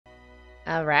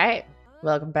All right,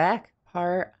 welcome back.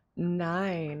 Part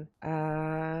 9.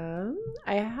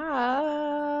 I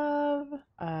have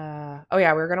oh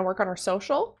yeah, we were gonna work on our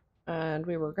social and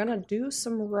we were gonna do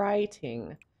some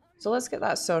writing. So let's get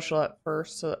that social up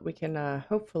first so that we can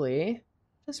hopefully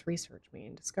just research me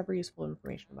and discover useful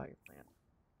information about your plant.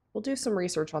 We'll do some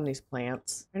research on these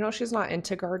plants. I know she's not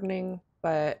into gardening,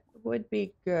 but it would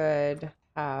be good to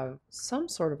have some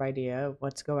sort of idea of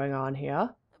what's going on here.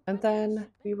 And then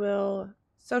we will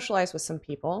socialize with some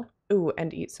people. Ooh,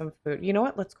 and eat some food. You know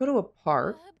what? Let's go to a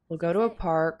park. We'll go to a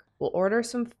park, we'll order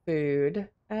some food,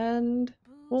 and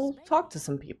we'll talk to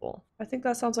some people. I think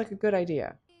that sounds like a good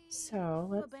idea. So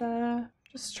let's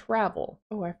just travel.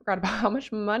 Oh, I forgot about how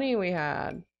much money we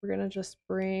had. We're gonna just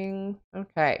bring,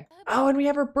 okay. Oh, and we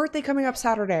have her birthday coming up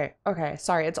Saturday. Okay,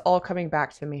 sorry, it's all coming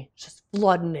back to me. It's just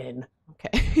flooding in.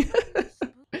 Okay.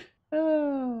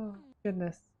 Oh,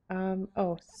 goodness.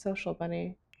 Oh, Social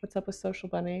Bunny. What's up with Social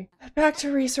Bunny? Back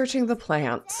to researching the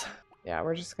plants. Yeah,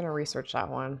 we're just gonna research that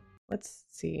one. Let's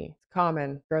see. It's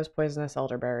common. Grows poisonous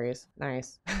elderberries.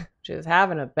 Nice. She's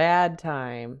having a bad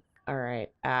time. All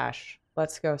right, Ash.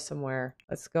 Let's go somewhere.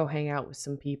 Let's go hang out with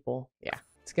some people. Yeah,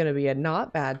 it's gonna be a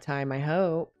not bad time, I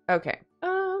hope. Okay.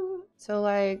 So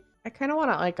like, I kind of want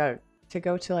to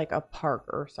go to like a park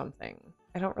or something.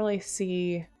 I don't really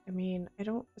see. I mean, I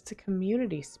don't. It's a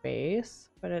community space,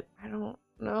 but I don't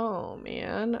know,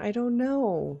 man. I don't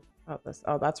know about this.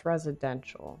 Oh, that's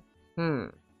residential.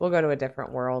 We'll go to a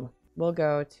different world. We'll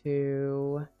go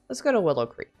to. Let's go to Willow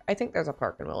Creek. I think there's a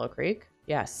park in Willow Creek.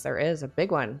 Yes, there is a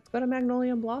big one. Let's go to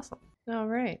Magnolia and Blossom. All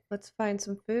right, let's find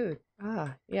some food.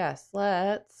 Ah, yes,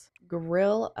 let's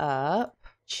grill up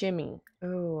chimney.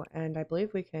 Oh, and I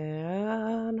believe we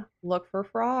can look for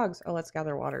frogs. Oh, let's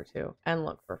gather water too and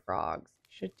look for frogs.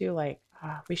 Should do like,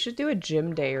 we should do a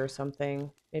gym day or something.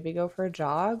 Maybe go for a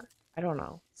jog. I don't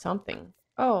know, something.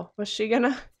 Oh, was she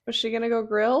gonna go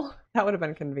grill? That would have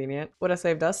been convenient. Would have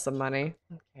saved us some money.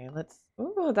 Okay, let's.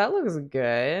 Oh, that looks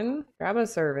good. Grab a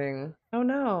serving. Oh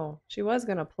no, she was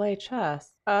gonna play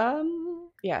chess.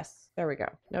 Yes, there we go.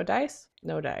 No dice?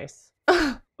 No dice.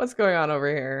 What's going on over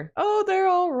here? Oh, they're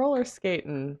all roller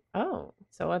skating. Oh,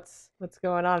 so what's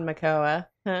going on, Makoa?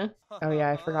 Huh? Oh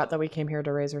yeah, I forgot that we came here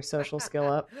to raise her social skill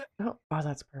up. Oh,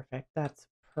 that's perfect. That's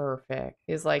perfect.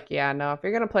 He's like, yeah, no, if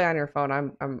you're gonna play on your phone,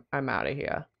 I'm out of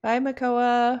here. Bye,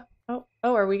 Makoa. Oh,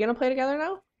 are we gonna play together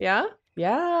now? Yeah?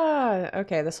 Yeah.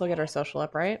 Okay, this will get our social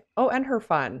up, right? Oh, and her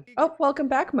fun. Oh, welcome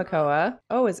back, Makoa.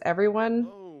 Oh, is everyone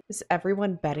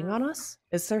betting on us?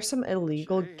 Is there some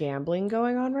illegal gambling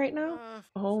going on right now?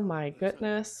 Oh my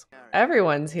goodness.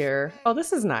 Everyone's here. Oh,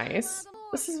 this is nice.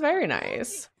 This is very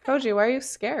nice. Koji, why are you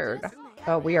scared?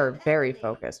 Oh, we are very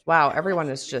focused. Wow, everyone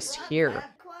is just here.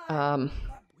 Um,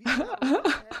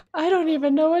 I don't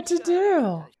even know what to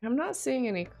do. I'm not seeing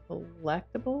any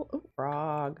collectible. Oh,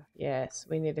 frog. Yes,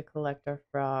 we need to collect our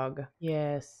frog.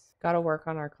 Yes, gotta work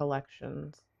on our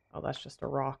collections. Oh, that's just a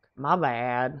rock. My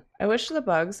bad. I wish the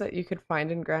bugs that you could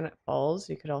find in Granite Falls,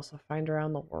 you could also find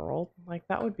around the world. Like,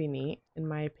 that would be neat, in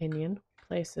my opinion.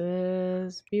 Place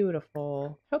is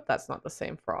beautiful. Hope that's not the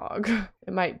same frog.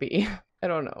 It might be. I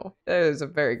don't know. There's a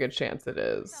very good chance it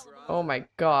is. Oh my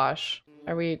gosh.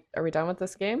 Are we done with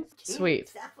this game?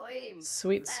 Sweet.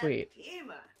 Sweet, sweet.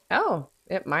 Oh,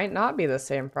 it might not be the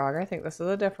same frog. I think this is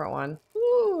a different one.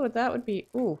 Ooh, that would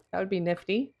be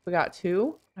nifty. We got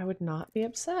 2. I would not be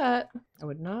upset. I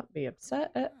would not be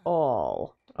upset at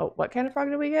all. Oh, what kind of frog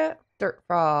did we get? Dirt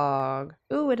frog.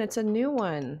 Ooh, and it's a new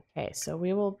one. Okay, so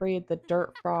we will breed the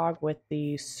dirt frog with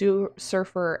the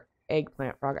surfer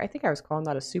eggplant frog. I think I was calling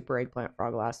that a super eggplant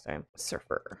frog last time.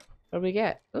 Surfer. What do we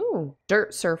get? Ooh,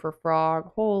 dirt surfer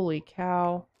frog. Holy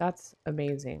cow. That's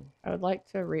amazing. I would like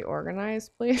to reorganize,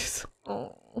 please.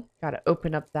 Oh, gotta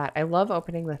open up that. I love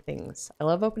opening the things. I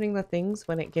love opening the things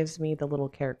when it gives me the little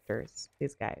characters.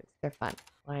 These guys, they're fun.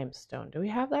 Limestone. Do we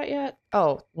have that yet?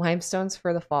 Oh, limestone's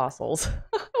for the fossils.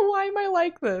 Why am I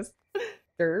like this?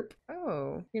 Derp.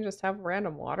 Oh, you can just have a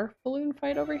random water balloon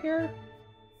fight over here?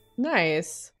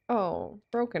 Nice. Oh,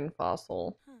 broken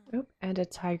fossil. Oop, and a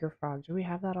tiger frog. Do we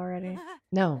have that already?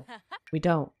 No, we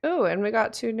don't. Oh, and we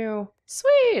got 2 new.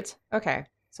 Sweet! Okay,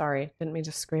 sorry. Didn't mean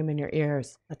to scream in your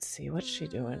ears. Let's see, what's she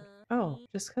doing? Oh,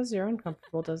 just because you're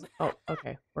uncomfortable doesn't... Oh,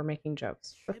 okay. We're making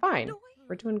jokes. We're fine.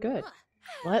 We're doing good.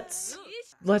 Let's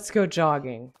go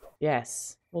jogging.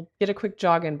 Yes. We'll get a quick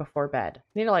jog in before bed.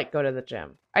 Need to, like, go to the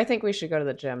gym. I think we should go to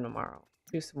the gym tomorrow.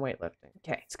 Do some weightlifting.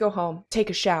 Okay, let's go home, take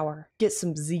a shower, get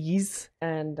some Z's,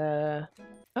 and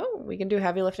oh, we can do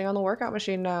heavy lifting on the workout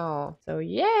machine now. So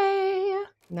yay!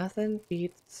 Nothing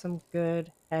beats some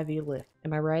good heavy lift.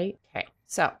 Am I right? Okay,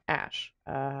 so Ash,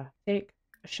 take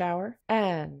a shower,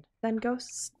 and then go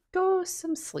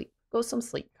some sleep. Go some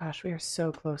sleep. Gosh, we are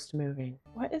so close to moving.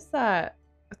 What is that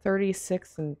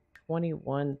 36 and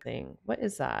 21 thing? What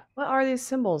is that? What are these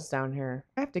symbols down here?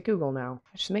 I have to Google now.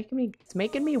 It's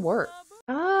making me work.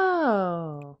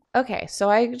 Oh, okay. So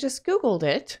I just Googled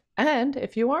it. And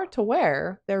if you aren't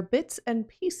aware, they're bits and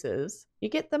pieces. You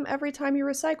get them every time you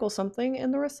recycle something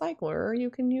in the recycler. You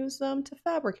can use them to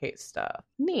fabricate stuff.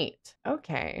 Neat.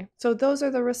 Okay. So those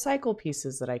are the recycle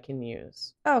pieces that I can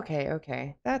use.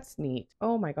 Okay. That's neat.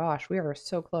 Oh my gosh, we are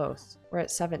so close. We're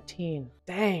at 17.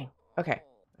 Dang. Okay.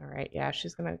 All right, yeah,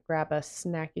 she's gonna grab a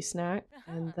snacky snack.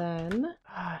 And then,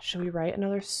 should we write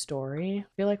another story? I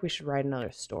feel like we should write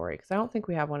another story because I don't think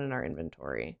we have one in our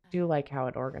inventory. I do like how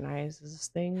it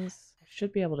organizes things. I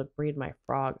should be able to breed my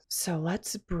frogs. So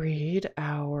let's breed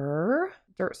our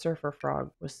dirt surfer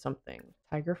frog with something.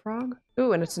 Tiger frog?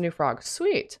 Ooh, and it's a new frog.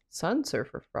 Sweet. Sun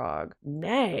surfer frog.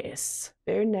 Nice.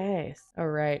 Very nice. All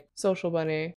right. Social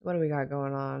bunny. What do we got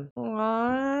going on?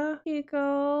 Aww,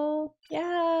 Kiko.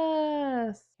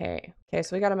 Yes. Okay,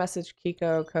 so we got to message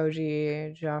Kiko,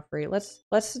 Koji, Joffrey. Let's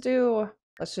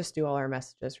just do all our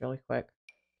messages really quick.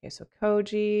 Okay, so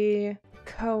Koji,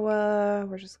 Koa,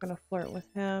 we're just gonna flirt with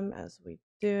him as we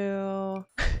do.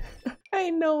 I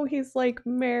know he's like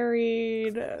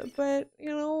married, but you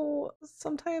know,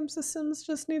 sometimes The Sims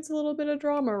just needs a little bit of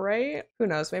drama, right? Who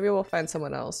knows? Maybe we'll find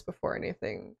someone else before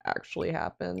anything actually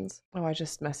happens. Oh, I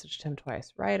just messaged him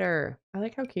twice. Ryder. I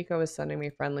like how Kiko is sending me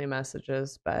friendly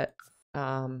messages, but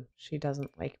she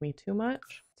doesn't like me too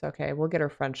much. It's okay. We'll get her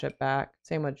friendship back.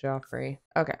 Same with Joffrey.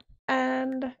 Okay.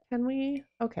 And can we,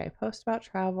 okay, post about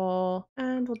travel,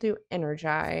 and we'll do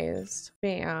energized.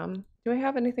 Bam. Do I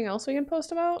have anything else we can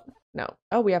post about? No.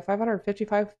 Oh, we have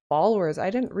 555 followers. I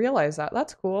didn't realize that.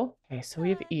 That's cool. Okay, so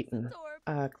we've eaten.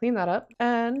 Clean that up.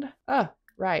 And,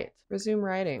 right. Resume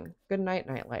writing. Good night,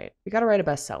 Nightlight. We gotta write a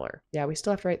bestseller. Yeah, we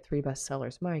still have to write 3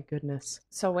 bestsellers. My goodness.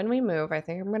 So when we move, I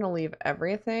think I'm gonna leave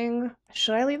everything.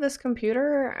 Should I leave this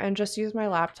computer and just use my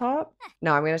laptop?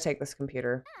 No, I'm gonna take this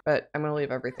computer, but I'm gonna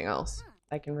leave everything else.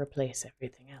 I can replace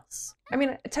everything else. I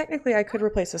mean, technically I could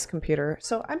replace this computer,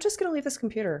 so I'm just gonna leave this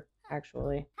computer,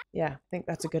 actually. Yeah, I think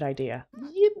that's a good idea.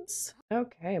 Yips.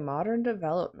 Okay, modern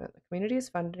development. The community's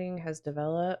funding has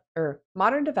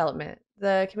modern development.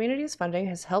 The community's funding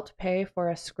has helped pay for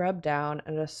a scrub down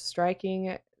and a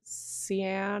striking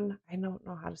cyan, I don't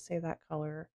know how to say that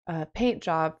color, paint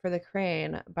job for the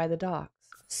crane by the docks.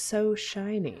 So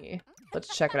shiny.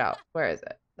 Let's check it out. Where is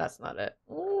it? That's not it.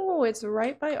 Oh, it's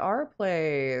right by our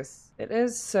place. It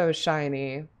is so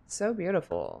shiny. So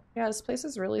beautiful. Yeah, this place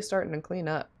is really starting to clean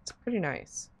up. It's pretty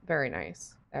nice. Very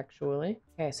nice, actually.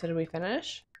 Okay, so did we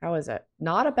finish? How is it?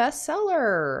 Not a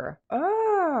bestseller.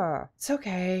 Ah, it's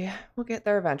okay. We'll get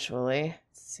there eventually.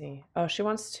 Let's see. Oh, she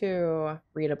wants to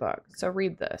read a book. So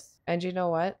read this. And you know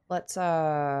what? Let's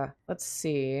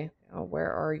see. Oh,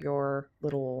 where are your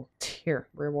little tier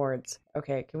rewards?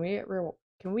 Okay, can we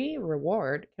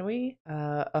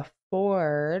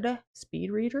afford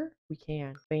speed reader? We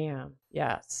can. Bam.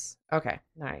 Yes. Okay,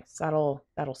 nice. That'll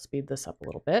speed this up a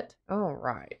little bit. All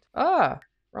right.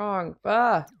 Wrong.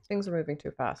 Things are moving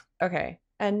too fast. Okay.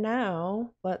 And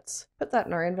now let's put that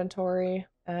in our inventory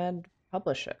and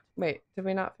publish it. Wait, did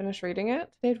we not finish reading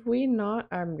it? Did we not?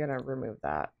 I'm gonna remove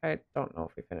that. I don't know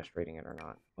if we finished reading it or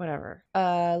not. Whatever.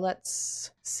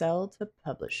 Let's sell to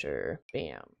publisher.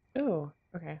 Bam. Ooh.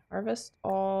 Okay, harvest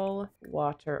all,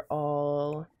 water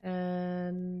all,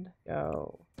 and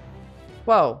go.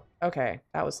 Whoa, okay,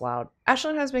 that was loud.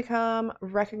 Ashlyn has become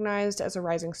recognized as a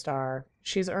rising star.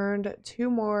 She's earned 2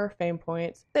 more fame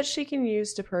points that she can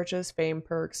use to purchase fame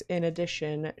perks. In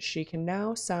addition, she can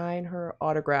now sign her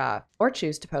autograph or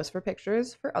choose to post for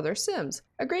pictures for other Sims.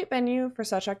 A great venue for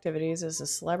such activities is a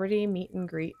celebrity meet and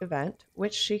greet event,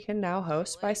 which she can now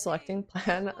host by selecting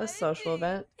plan a social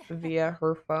event via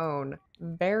her phone.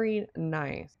 Very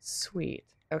nice. Sweet.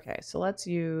 Okay, so let's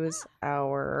use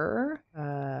our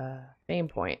fame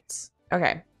points.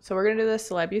 Okay, so we're gonna do the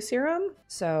Celebu serum.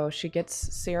 So she gets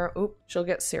serum. She'll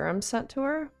get serum sent to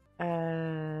her.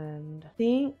 And I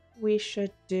think we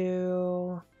should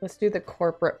let's do the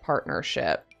corporate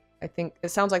partnership. I think it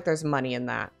sounds like there's money in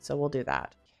that, so we'll do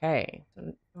that. Okay,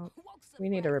 so we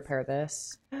need to repair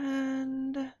this.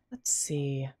 And let's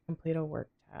see, complete a work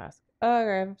task. Okay,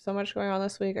 I have so much going on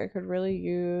this week. I could really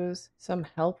use some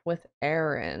help with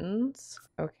errands.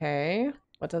 Okay,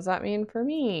 what does that mean for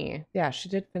me? Yeah, she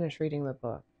did finish reading the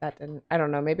book. That didn't, I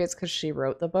don't know, maybe it's because she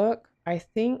wrote the book. I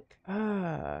think,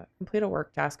 complete a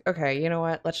work task. Okay, you know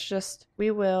what?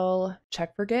 We will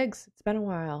check for gigs. It's been a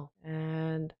while.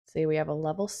 And See, we have a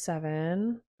level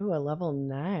 7. Ooh, a level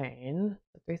 9.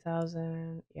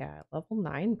 3,000. Yeah, level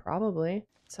 9 probably.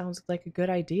 Sounds like a good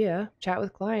idea. Chat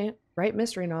with client, write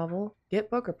mystery novel, get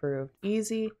book approved.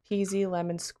 Easy peasy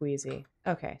lemon squeezy.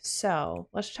 Okay, so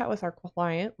let's chat with our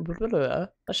client.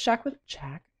 Let's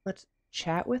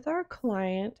chat with our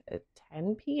client at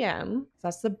 10 p.m.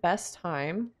 That's the best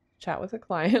time to chat with a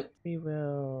client. We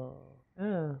will...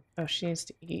 Oh, she needs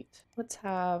to eat. Let's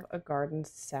have a garden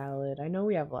salad. I know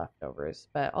we have leftovers,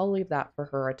 but I'll leave that for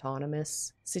her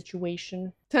autonomous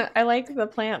situation. I like the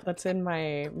plant that's in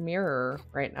my mirror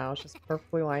right now. It's just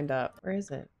perfectly lined up. Where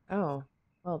is it? Oh,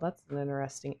 well, that's an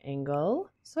interesting angle.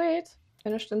 Sweet.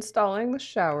 Finished installing the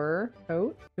shower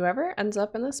coat. Whoever ends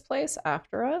up in this place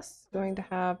after us is going to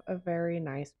have a very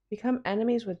nice... Become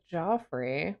enemies with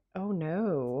Joffrey. Oh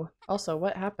no. Also,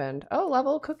 what happened? Oh,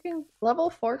 level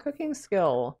 4 cooking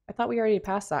skill. I thought we already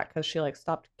passed that because she like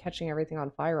stopped catching everything on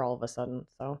fire all of a sudden.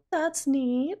 So that's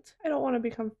neat. I don't want to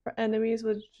become enemies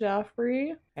with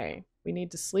Joffrey. Okay, we need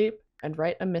to sleep and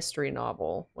write a mystery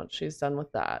novel once she's done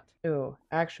with that. Ooh,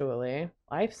 actually,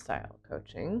 lifestyle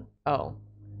coaching. Oh.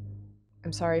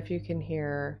 I'm sorry if you can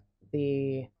hear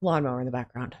the lawnmower in the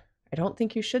background. I don't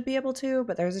think you should be able to,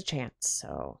 but there's a chance.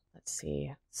 So let's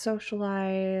see.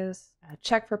 Socialize.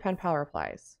 Check for pen pal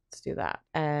replies. Let's do that.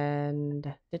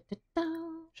 And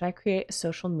should I create a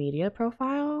social media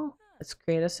profile? Let's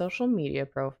create a social media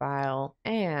profile.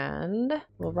 And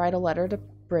we'll write a letter to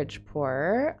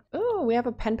Bridgeport. Oh, we have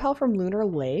a pen pal from Lunar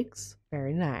Lakes.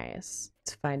 Very nice.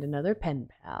 Let's find another pen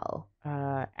pal.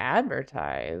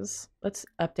 Advertise. Let's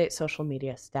update social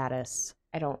media status.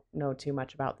 I don't know too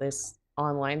much about this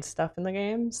online stuff in the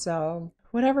game, so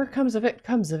whatever comes of it,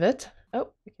 comes of it. Oh,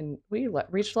 we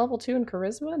reached level 2 in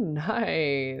charisma.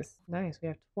 Nice. Nice. We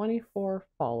have 24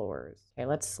 followers. Okay,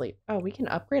 let's sleep. Oh, we can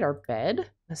upgrade our bed?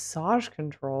 Massage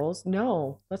controls?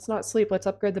 No, let's not sleep. Let's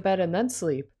upgrade the bed and then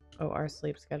sleep. Oh, our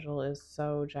sleep schedule is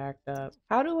so jacked up.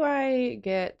 How do I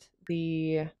get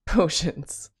the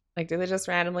potions? Like, do they just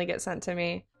randomly get sent to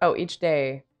me? Oh, each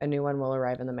day a new one will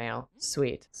arrive in the mail.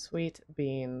 Sweet. Sweet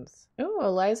beans. Oh,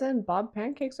 Eliza and Bob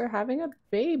Pancakes are having a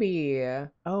baby.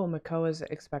 Oh, Makoa's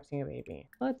expecting a baby.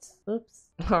 Oops.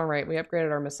 All right, we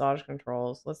upgraded our massage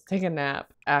controls. Let's take a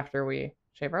nap after we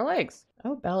shave our legs.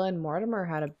 Oh, Bella and Mortimer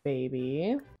had a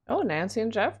baby. Oh, Nancy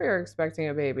and Jeffrey are expecting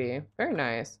a baby. Very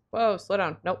nice. Whoa, slow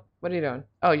down. Nope. What are you doing?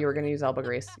 Oh, you were going to use elbow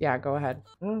grease. Yeah, go ahead.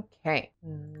 Okay.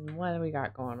 What do we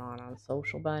got going on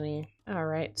Social Bunny? All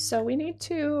right. So we need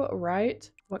to write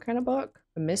what kind of book?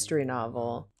 A mystery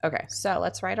novel. Okay. So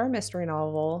let's write our mystery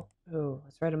novel. Ooh,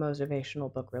 let's write a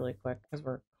motivational book really quick because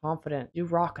we're confident. You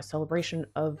rock, a celebration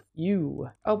of you.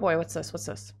 Oh boy, what's this? What's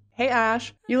this? Hey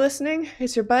Ash, you listening?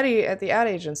 It's your buddy at the ad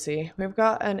agency. We've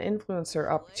got an influencer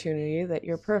opportunity that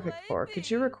you're perfect for. Could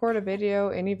you record a video,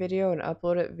 any video, and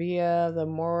upload it via the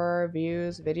More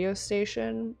Views video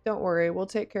station? Don't worry, we'll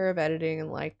take care of editing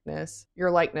and your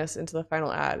likeness into the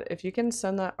final ad. If you can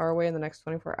send that our way in the next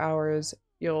 24 hours,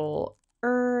 you'll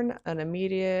earn an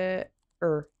immediately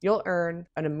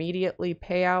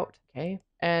payout, okay?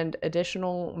 And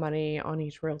additional money on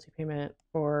each royalty payment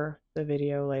for the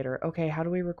video later. Okay, how do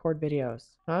we record videos?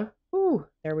 Huh? Ooh,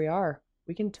 there we are.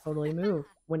 We can totally move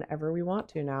whenever we want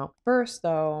to now. First,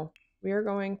 though, we are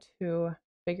going to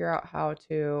figure out how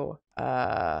to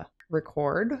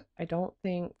record. I don't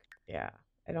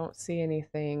see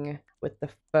anything with the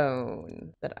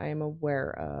phone that I am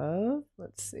aware of.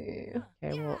 Let's see.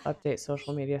 Okay, we'll update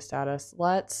social media status.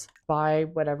 Let's buy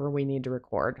whatever we need to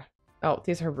record. Oh,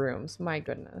 these are rooms. My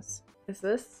goodness. Is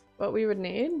this what we would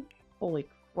need? Holy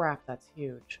crap, that's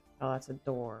huge. Oh, that's a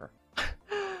door.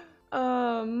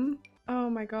 Oh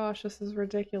my gosh, this is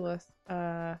ridiculous.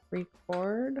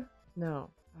 Record? No.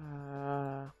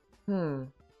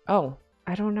 Oh,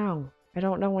 I don't know. I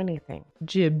don't know anything.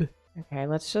 Jib. Okay,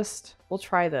 we'll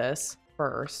try this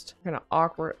first. I'm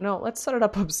gonna no, let's set it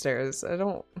up upstairs.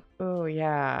 Oh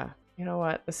yeah. You know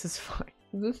what? This is fine.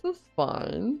 This is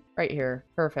fun. Right here.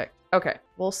 Perfect. Okay.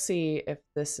 We'll see if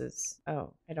this is...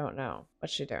 Oh, I don't know.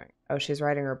 What's she doing? Oh, she's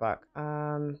writing her book.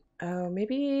 Oh,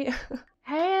 maybe...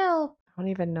 Help! I don't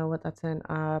even know what that's in.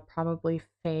 Probably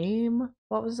fame.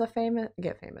 What was the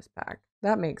get famous pack?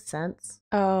 That makes sense.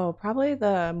 Oh, probably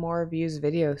the More Views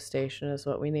video station is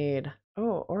what we need.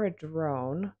 Oh, or a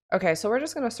drone. Okay, so we're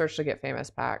just gonna search to get famous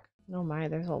pack. Oh my,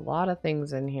 there's a lot of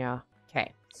things in here.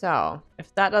 Okay, so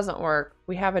if that doesn't work,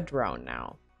 we have a drone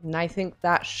now. And I think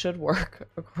that should work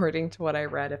according to what I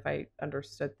read, if I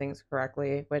understood things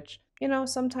correctly, which, you know,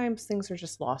 sometimes things are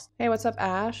just lost. Hey, what's up,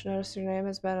 Ash? Noticed your name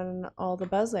has been in all the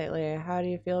buzz lately. How do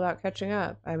you feel about catching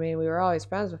up? I mean, we were always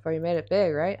friends before you made it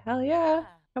big, right? Hell yeah.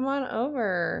 Come on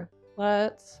over.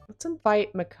 Let's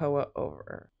invite Makoa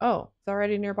over. Oh, it's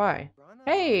already nearby.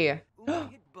 Hey!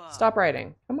 Stop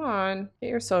writing. Come on, get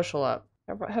your social up.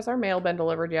 Has our mail been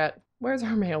delivered yet? Where's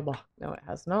our mailbox? No, it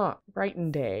has not.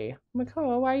 Brighton day.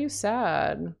 Makoa, why are you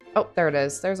sad? Oh, there it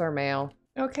is. There's our mail.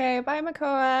 Okay, bye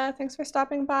Makoa. Thanks for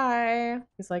stopping by.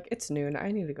 He's like, it's noon.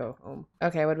 I need to go home.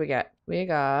 Okay, what do we get? We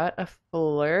got a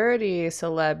flirty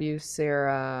celebu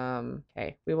serum.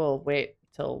 Okay, we will wait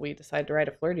till we decide to write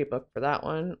a flirty book for that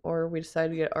one, or we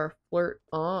decide to get our flirt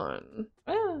on.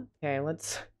 Okay,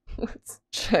 let's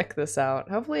check this out.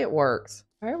 Hopefully it works.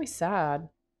 Why are we sad?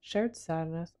 Shared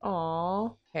sadness.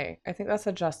 Aww. Okay, I think that's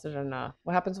adjusted enough.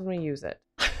 What happens when we use it?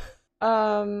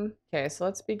 Okay, so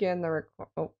let's begin the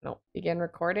begin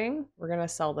recording. We're gonna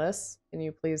sell this. Can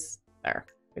you please? There.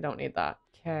 We don't need that.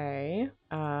 Okay.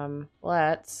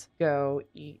 Let's go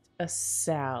eat a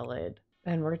salad.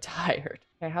 And we're tired.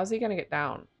 Okay, how's he gonna get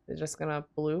down? Is he just gonna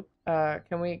bloop?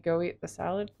 Can we go eat the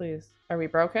salad, please? Are we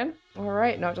broken? All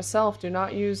right, note to self, do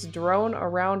not use drone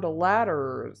around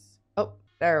ladders. Oh,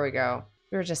 there we go.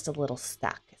 We were just a little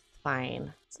stuck. It's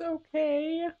fine. It's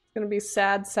okay. It's gonna be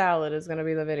sad salad is gonna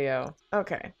be the video.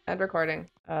 Okay, end recording.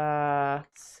 Sad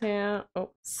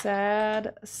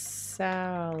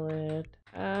salad.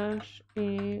 Ash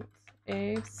eats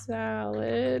a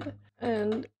salad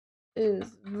and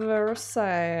is very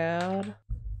sad.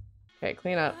 Okay,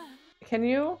 clean up. Can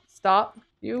you stop?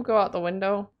 You go out the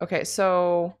window. Okay,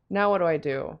 so now what do I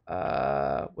do?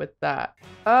 With that.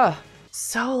 Ugh,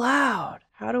 so loud.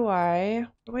 What do I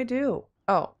do?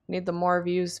 Oh, need the more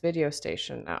views video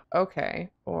station now. Okay,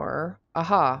 or,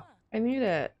 aha, I need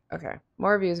it. Okay,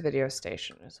 more views video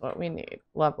station is what we need.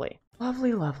 Lovely,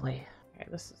 lovely, lovely. Okay,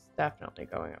 this is definitely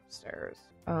going upstairs.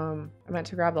 I meant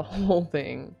to grab the whole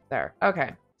thing. There,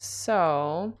 okay.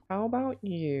 So, how about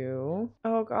you?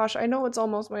 Oh gosh, I know it's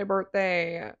almost my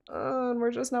birthday. And we're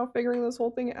just now figuring this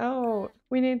whole thing out.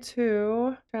 We need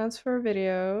to transfer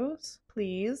videos,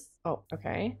 please. Oh,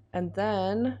 okay. And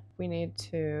then we need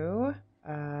to,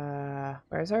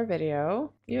 where's our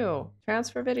video? You,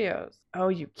 transfer videos. Oh,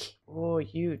 you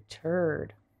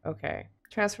turd. Okay,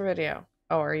 transfer video.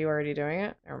 Oh, are you already doing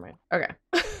it? Never mind. Okay.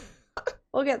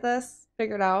 We'll get this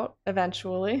figured out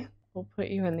eventually. We'll put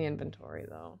you in the inventory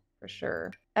though, for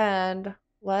sure. And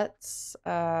let's,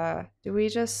 do we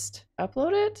just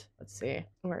upload it? Let's see,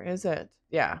 where is it?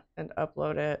 Yeah, and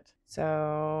upload it.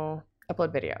 So,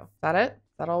 upload video. Is that it?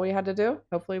 Is that all we had to do?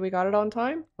 Hopefully we got it on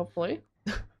time. Hopefully.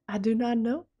 I do not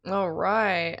know. All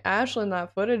right, Ashlyn,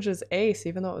 that footage is ace,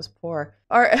 even though it was poor.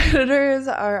 Our editors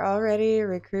are already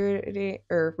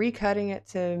recutting it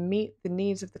to meet the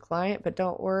needs of the client, but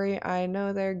don't worry, I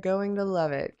know they're going to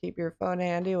love it. Keep your phone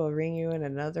handy. We'll ring you in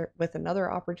with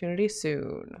another opportunity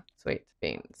soon. Sweet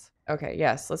beans. Okay,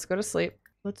 yes, let's go to sleep.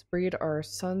 Let's breed our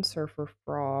sun surfer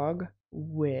frog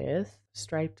with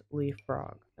striped leaf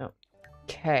frog. Oh.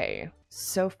 Okay,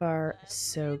 so far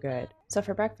so good. So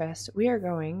for breakfast, we are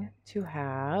going to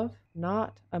have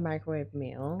not a microwave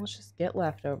meal. Let's just get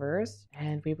leftovers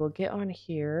and we will get on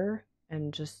here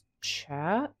and just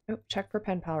chat. Oh, check for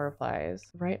pen pal replies.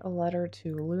 Write a letter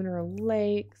to Lunar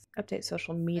Lakes. Update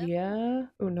social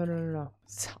media. Oh, no.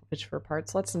 Salvage for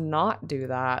parts. Let's not do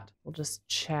that. We'll just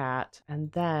chat and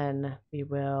then we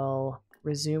will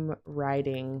resume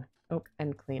writing. Oh,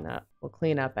 and clean up. We'll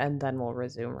clean up and then we'll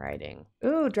resume writing.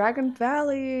 Ooh, Dragon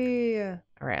Valley. All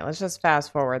right, let's just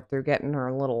fast forward through getting our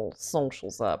little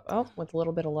socials up. Oh, with a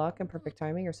little bit of luck and perfect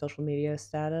timing, your social media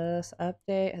status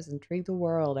update has intrigued the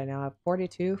world. I now have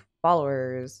 42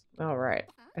 followers. All right,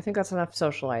 I think that's enough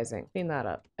socializing. Clean that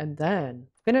up. And then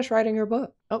finish writing your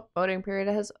book. Oh, voting period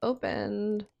has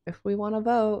opened. If we want to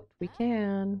vote, we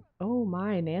can. Oh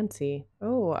my, Nancy.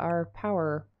 Oh, our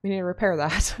power. We need to repair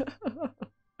that.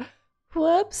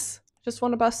 Whoops. Just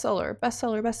won a bestseller.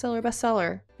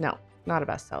 Bestseller. No, not a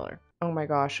bestseller. Oh my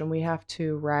gosh. And we have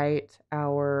to write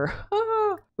our,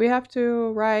 we have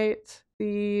to write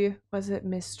the, was it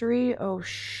mystery? Oh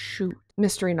shoot.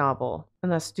 Mystery novel. And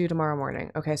that's due tomorrow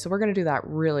morning. Okay, so we're going to do that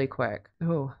really quick.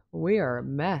 Oh, we are a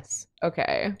mess.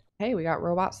 Okay. Hey, we got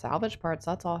robot salvage parts.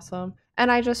 That's awesome. And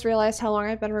I just realized how long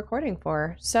I've been recording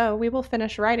for. So we will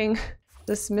finish writing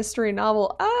this mystery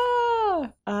novel.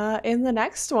 In the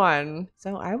next one.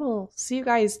 So I will see you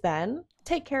guys then.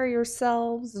 Take care of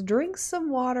yourselves. Drink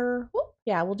some water. Ooh,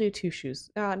 yeah, we'll do 2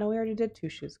 shoes. No, we already did 2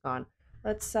 shoes gone.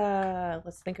 Let's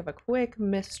think of a quick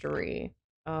mystery.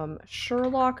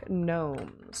 Sherlock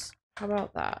Gnomes. How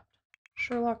about that?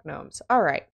 Sherlock Gnomes. All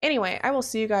right. Anyway, I will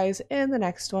see you guys in the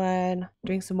next one.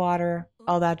 Drink some water.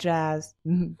 All that jazz.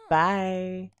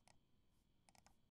 Bye.